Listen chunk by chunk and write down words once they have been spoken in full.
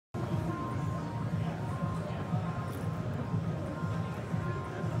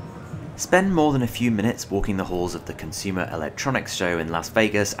Spend more than a few minutes walking the halls of the Consumer Electronics Show in Las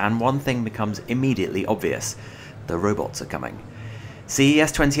Vegas and one thing becomes immediately obvious: the robots are coming.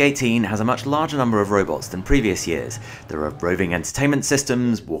 CES 2018 has a much larger number of robots than previous years. There are roving entertainment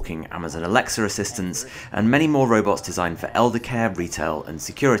systems, walking Amazon Alexa assistants, and many more robots designed for elder care, retail, and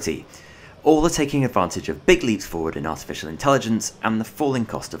security. All are taking advantage of big leaps forward in artificial intelligence and the falling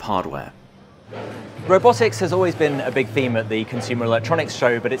cost of hardware. Robotics has always been a big theme at the Consumer Electronics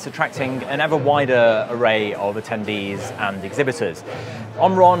Show, but it's attracting an ever wider array of attendees and exhibitors.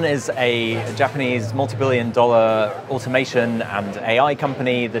 Omron is a Japanese multi-billion-dollar automation and AI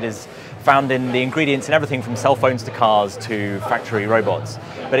company that is found in the ingredients in everything from cell phones to cars to factory robots.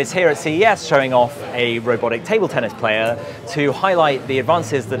 But it's here at CES showing off a robotic table tennis player to highlight the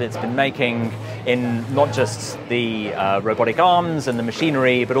advances that it's been making in not just the robotic arms and the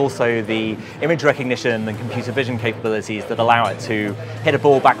machinery, but also the image recognition and computer vision capabilities that allow it to hit a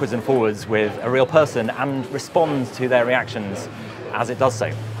ball backwards and forwards with a real person and respond to their reactions as it does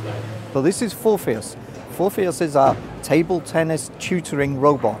so. So this is Forpheus. Forpheus is a table tennis tutoring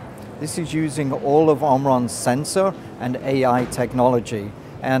robot. This is using all of Omron's sensor and AI technology,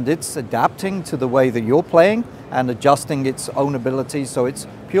 and it's adapting to the way that you're playing and adjusting its own abilities, so it's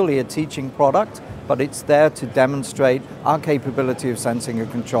purely a teaching product, but it's there to demonstrate our capability of sensing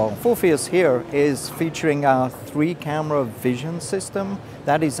and control. Forpheus here is featuring our 3-camera vision system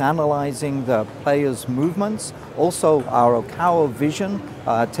that is analyzing the player's movements, also our Okawa vision,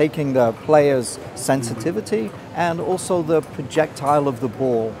 taking the player's sensitivity, and also the projectile of the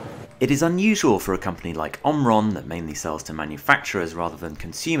ball. It is unusual for a company like Omron, that mainly sells to manufacturers rather than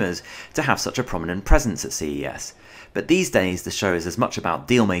consumers, to have such a prominent presence at CES. But these days the show is as much about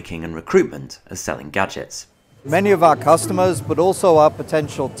deal-making and recruitment as selling gadgets. Many of our customers, but also our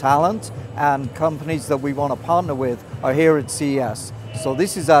potential talent and companies that we want to partner with, are here at CES. So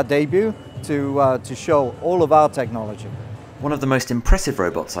this is our debut to show all of our technology. One of the most impressive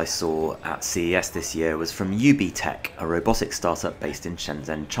robots I saw at CES this year was from UB a robotic startup based in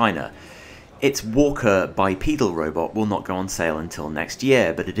Shenzhen, China. Its Walker bipedal robot will not go on sale until next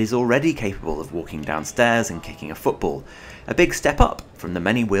year, but it is already capable of walking downstairs and kicking a football, a big step up from the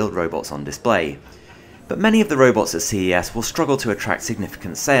many wheeled robots on display. But many of the robots at CES will struggle to attract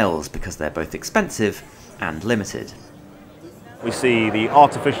significant sales because they're both expensive and limited. We see the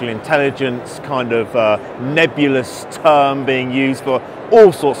artificial intelligence kind of nebulous term being used for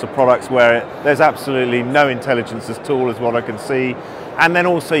all sorts of products where there's absolutely no intelligence at all, is what I can see. And then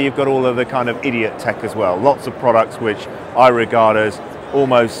also you've got all of the kind of idiot tech as well. Lots of products which I regard as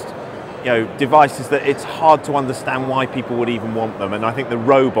almost, devices that it's hard to understand why people would even want them. And I think the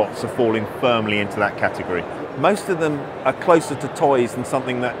robots are falling firmly into that category. Most of them are closer to toys than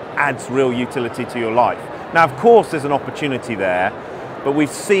something that adds real utility to your life. Now, of course, there's an opportunity there, but we've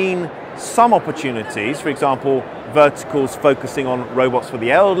seen some opportunities, for example, verticals focusing on robots for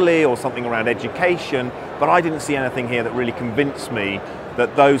the elderly or something around education, but I didn't see anything here that really convinced me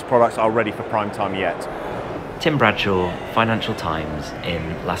that those products are ready for prime time yet. Tim Bradshaw, Financial Times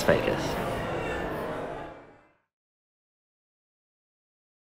in Las Vegas.